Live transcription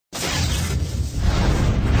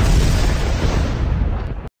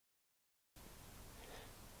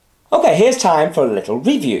Okay, here's time for a little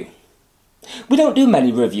review. We don't do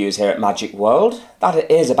many reviews here at MagicWorld.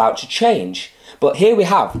 That is about to change. But here we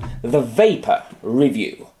have the VAPR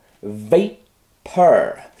review.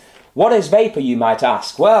 VAPR. What is VAPR, you might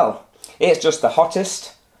ask? Well, it's just the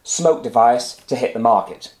hottest smoke device to hit the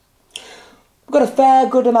market. We've got a fair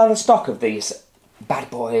good amount of stock of these bad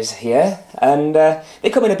boys here, and they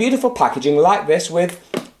come in a beautiful packaging like this,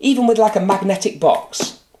 even with like a magnetic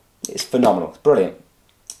box. It's phenomenal, it's brilliant.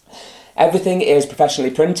 Everything is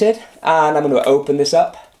professionally printed, and I'm going to open this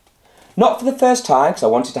up. Not for the first time, because I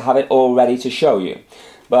wanted to have it all ready to show you,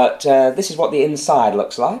 but this is what the inside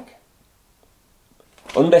looks like.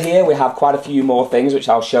 Under here we have quite a few more things which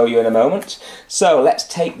I'll show you in a moment. So let's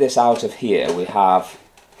take this out of here. We have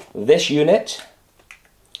this unit,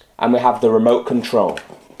 and we have the remote control.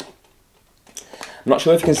 I'm not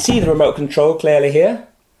sure if you can see the remote control clearly here,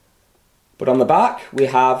 but on the back we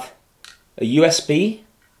have a USB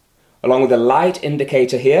along with a light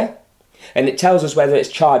indicator here, and it tells us whether it's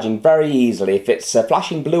charging very easily. If it's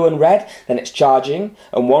flashing blue and red, then it's charging,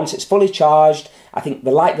 and once it's fully charged, I think the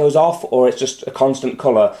light goes off or it's just a constant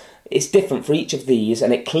colour. It's different for each of these,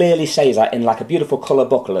 and it clearly says that in like a beautiful colour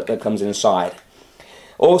booklet that comes inside.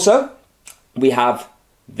 Also, we have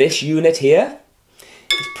this unit here.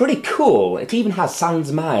 It's pretty cool. It even has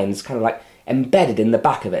Sansminds kind of like embedded in the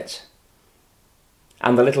back of it.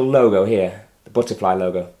 And the little logo here, the butterfly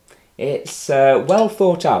logo. It's well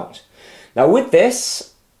thought out. Now with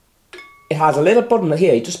this, it has a little button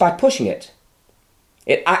here. Just by pushing it,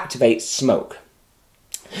 it activates smoke.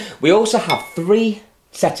 We also have 3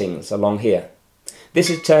 settings along here. This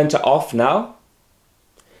is turned to off now.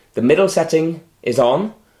 The middle setting is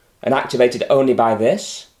on and activated only by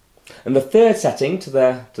this. And the 3rd setting to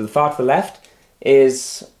the far to the left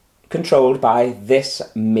is controlled by this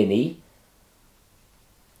mini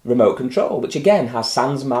remote control, which again has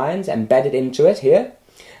Sansminds embedded into it here,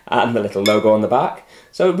 and the little logo on the back.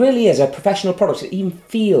 So it really is a professional product. It even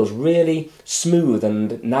feels really smooth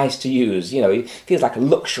and nice to use. You know, it feels like a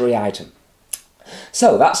luxury item.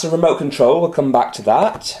 So that's the remote control. We'll come back to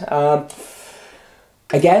that.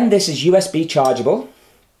 Again, this is USB chargeable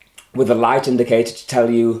with a light indicator to tell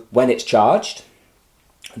you when it's charged.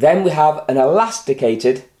 Then we have an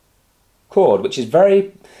elasticated cord, which is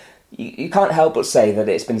very... You can't help but say that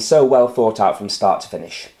it's been so well thought out from start to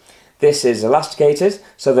finish. This is elasticated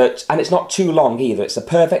so that, and it's not too long either, it's a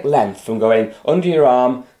perfect length from going under your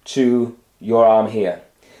arm to your arm here.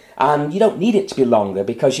 And you don't need it to be longer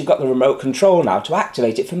because you've got the remote control now to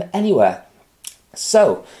activate it from anywhere.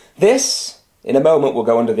 So this, in a moment, will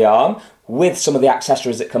go under the arm with some of the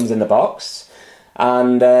accessories that comes in the box.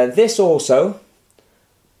 And this also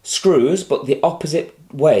screws, but the opposite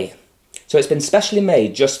way. So it's been specially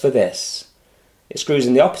made just for this. It screws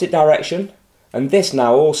in the opposite direction, and this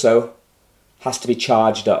now also has to be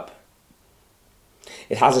charged up.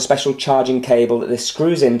 It has a special charging cable that this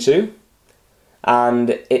screws into,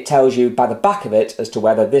 and it tells you by the back of it as to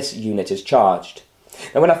whether this unit is charged.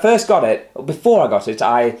 Now when I first got it, before I got it,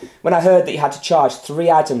 when I heard that you had to charge 3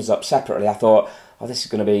 items up separately, I thought, oh, this is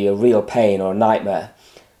going to be a real pain or a nightmare.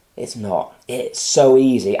 It's not. It's so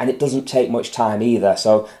easy, and it doesn't take much time either,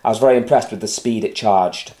 so I was very impressed with the speed it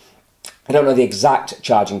charged. I don't know the exact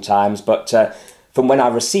charging times, but from when I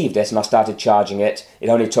received it and I started charging it, it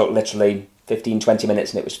only took literally 15-20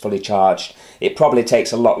 minutes and it was fully charged. It probably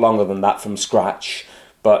takes a lot longer than that from scratch,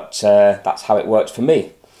 but that's how it worked for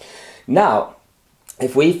me. Now,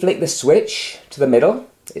 if we flick the switch to the middle,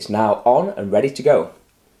 it's now on and ready to go.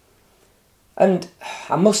 And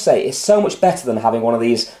I must say, it's so much better than having one of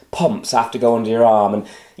these pumps have to go under your arm. And,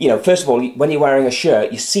 you know, first of all, when you're wearing a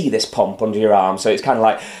shirt, you see this pump under your arm. So it's kind of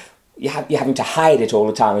like you're having to hide it all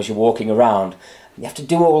the time as you're walking around. You have to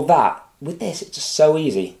do all that. With this, it's just so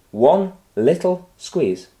easy. One little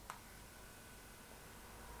squeeze.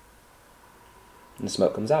 And the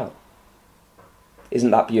smoke comes out.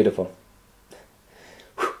 Isn't that beautiful?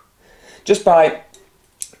 Just by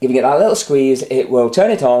giving it that little squeeze, it will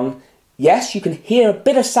turn it on. Yes, you can hear a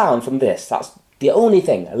bit of sound from this. That's the only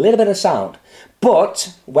thing, a little bit of sound.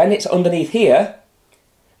 But when it's underneath here,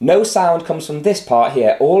 no sound comes from this part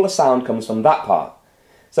here. All the sound comes from that part.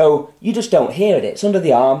 So you just don't hear it. It's under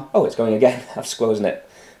the arm. Oh, it's going again. I've squozen it.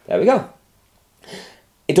 There we go.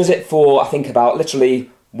 It does it for, I think, about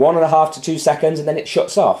literally 1.5 to 2 seconds, and then it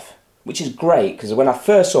shuts off, which is great, because when I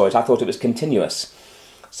first saw it, I thought it was continuous.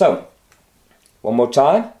 So, one more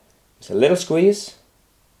time. Just a little squeeze.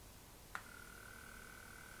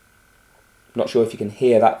 Not sure if you can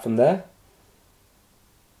hear that from there.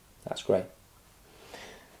 That's great.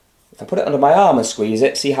 If I put it under my arm and squeeze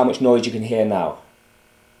it, see how much noise you can hear now.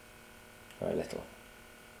 Very little.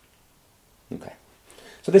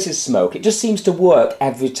 So this is smoke. It just seems to work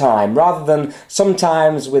every time, rather than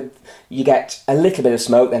sometimes you get a little bit of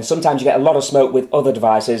smoke, then sometimes you get a lot of smoke with other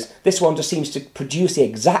devices. This one just seems to produce the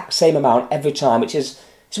exact same amount every time, which is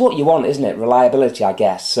what you want, isn't it? Reliability, I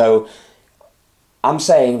guess. So I'm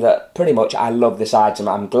saying that pretty much I love this item.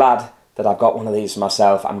 I'm glad that I've got one of these for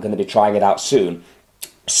myself. I'm going to be trying it out soon.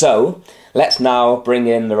 So let's now bring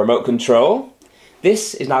in the remote control.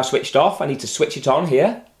 This is now switched off. I need to switch it on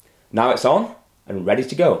here. Now it's on and ready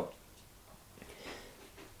to go.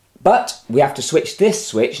 But we have to switch this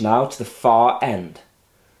switch now to the far end,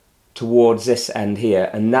 towards this end here.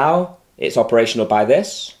 And now it's operational by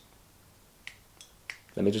this.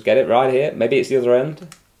 Let me just get it right here. Maybe it's the other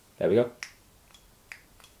end. There we go.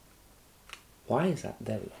 Why is that?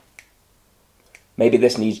 There we go. Maybe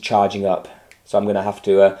this needs charging up. So I'm going to have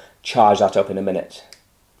to charge that up in a minute.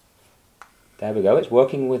 There we go. It's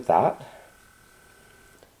working with that.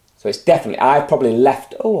 So it's definitely, I've probably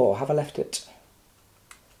left, oh, have I left it?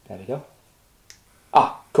 There we go.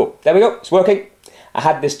 Ah, cool. There we go. It's working. I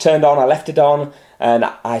had this turned on, I left it on, and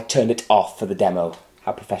I turned it off for the demo.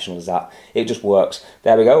 How professional is that? It just works.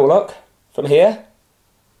 There we go. Look, from here.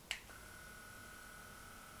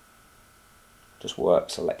 Just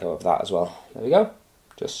works. I'll let go of that as well. There we go.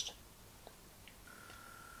 Just.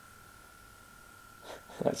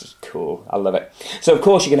 That's just cool. I love it. So of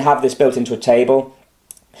course you can have this built into a table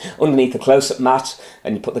underneath the close-up mat,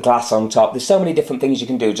 and you put the glass on top. There's so many different things you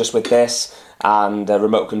can do just with this and a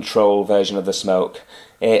remote control version of the smoke.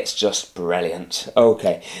 It's just brilliant.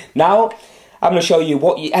 Okay, now I'm going to show you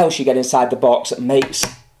what else you get inside the box that makes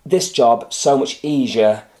this job so much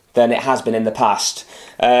easier than it has been in the past.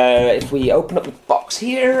 If we open up the box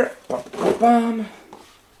here,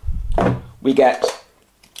 we get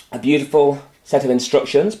a beautiful set of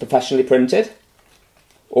instructions, professionally printed,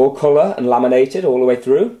 all colour and laminated all the way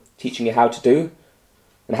through, teaching you how to do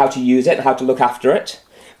and how to use it and how to look after it.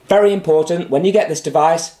 Very important, when you get this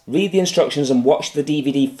device, read the instructions and watch the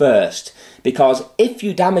DVD first, because if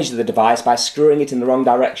you damage the device by screwing it in the wrong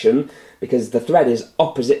direction, because the thread is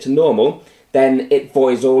opposite to normal, then it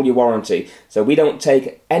voids all your warranty. So we don't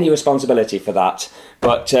take any responsibility for that.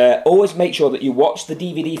 But always make sure that you watch the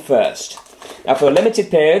DVD first. Now for a limited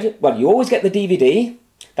period, well, you always get the DVD.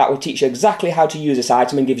 That will teach you exactly how to use this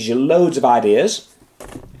item and gives you loads of ideas.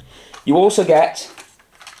 You also get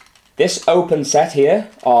this open set here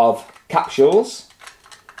of capsules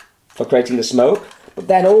for creating the smoke. But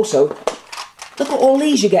then also, look at all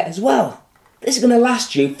these you get as well. This is going to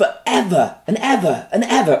last you forever and ever and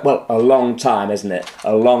ever. Well, a long time, isn't it?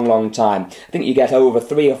 A long, long time. I think you get over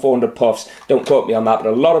 300 or 400 puffs. Don't quote me on that,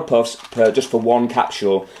 but a lot of puffs just for one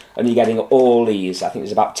capsule. And you're getting all these. I think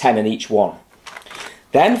there's about 10 in each one.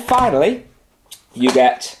 Then finally, you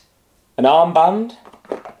get an armband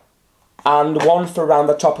and one for around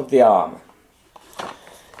the top of the arm.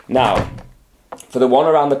 Now, for the one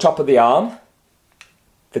around the top of the arm,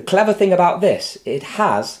 the clever thing about this, it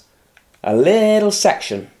has a little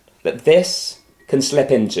section that this can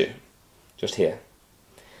slip into, just here.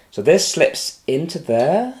 So this slips into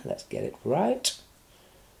there, let's get it right,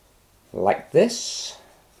 like this.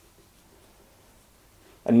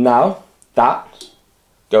 And now that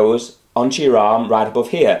goes onto your arm right above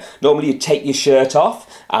here. Normally you take your shirt off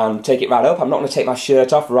and take it right up. I'm not going to take my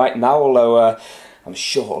shirt off right now, although I'm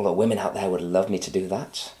sure all the women out there would love me to do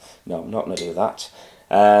that. No, I'm not going to do that.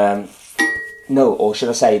 No, or should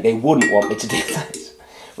I say, they wouldn't want me to do that.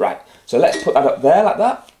 Right, so let's put that up there like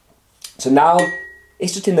that. So now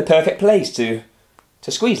it's just in the perfect place to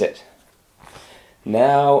squeeze it.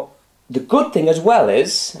 Now, the good thing as well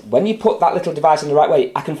is, when you put that little device in the right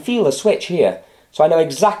way, I can feel the switch here. So I know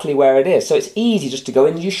exactly where it is. So it's easy just to go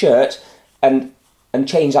into your shirt and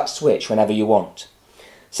change that switch whenever you want.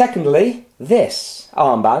 Secondly, this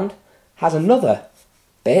armband has another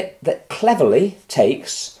bit that cleverly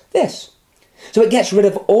takes this. So it gets rid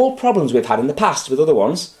of all problems we've had in the past with other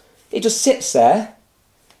ones. It just sits there,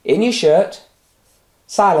 in your shirt,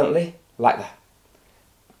 silently, like that.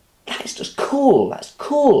 That is just cool, that's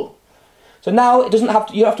cool. So now it doesn't have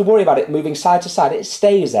to, you don't have to worry about it moving side to side. It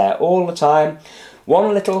stays there all the time.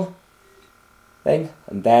 One little thing,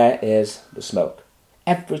 and there is the smoke.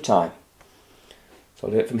 Every time. So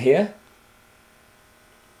I'll do it from here.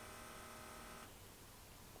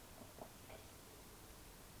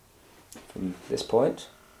 From this point.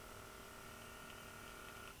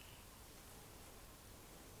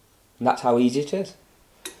 And that's how easy it is.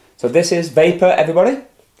 So this is VAPR, everybody.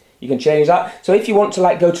 You can change that. So if you want to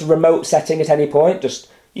like go to remote setting at any point,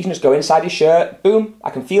 you can just go inside your shirt, boom,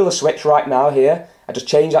 I can feel the switch right now here. I just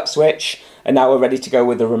change that switch and now we're ready to go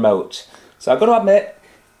with the remote. So I've got to admit,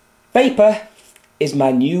 VAPR is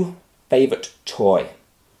my new favourite toy.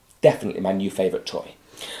 Definitely my new favourite toy.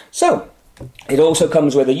 So, it also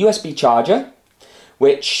comes with a USB charger,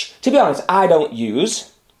 which, to be honest, I don't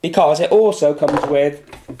use, because it also comes with,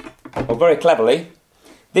 well, very cleverly,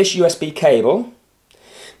 this USB cable.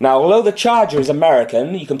 Now, although the charger is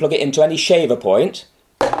American, you can plug it into any shaver point.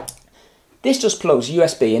 This just plugs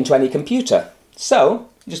USB into any computer. So,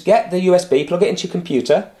 you just get the USB, plug it into your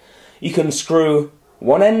computer. You can screw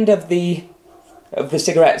one end of the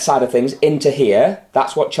cigarette side of things into here.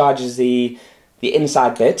 That's what charges the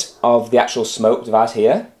inside bit of the actual smoke device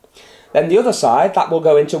here. Then the other side, that will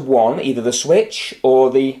go into one, either the switch or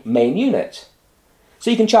the main unit. So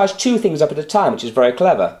you can charge two things up at a time, which is very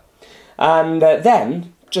clever. And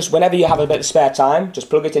then, just whenever you have a bit of spare time, just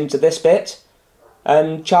plug it into this bit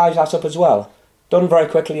and charge that up as well. Done very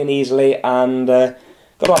quickly and easily, and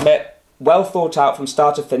got to admit, well thought out from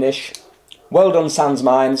start to finish. Well done,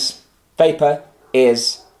 Sansminds. VAPR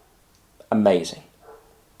is amazing.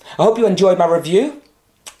 I hope you enjoyed my review.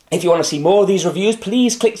 If you want to see more of these reviews,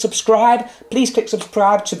 please click subscribe. Please click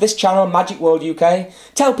subscribe to this channel, MagicWorld UK.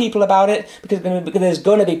 Tell people about it, because there's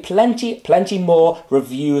going to be plenty more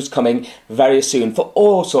reviews coming very soon for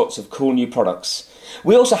all sorts of cool new products.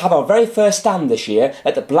 We also have our very first stand this year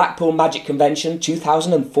at the Blackpool Magic Convention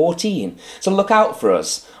 2014. So look out for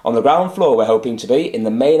us. On the ground floor we're hoping to be, in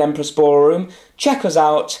the main Empress Ballroom. Check us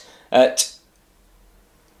out at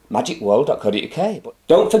magicworld.co.uk. But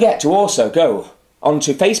don't forget to also go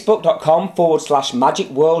onto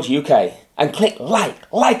facebook.com/magicworlduk and click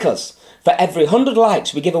like us. For every 100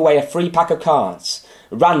 likes we give away a free pack of cards,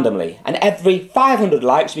 randomly, and every 500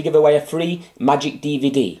 likes we give away a free Magic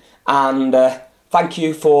DVD. And thank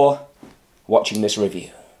you for watching this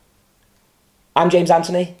review. I'm James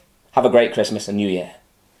Anthony. Have a great Christmas and New Year.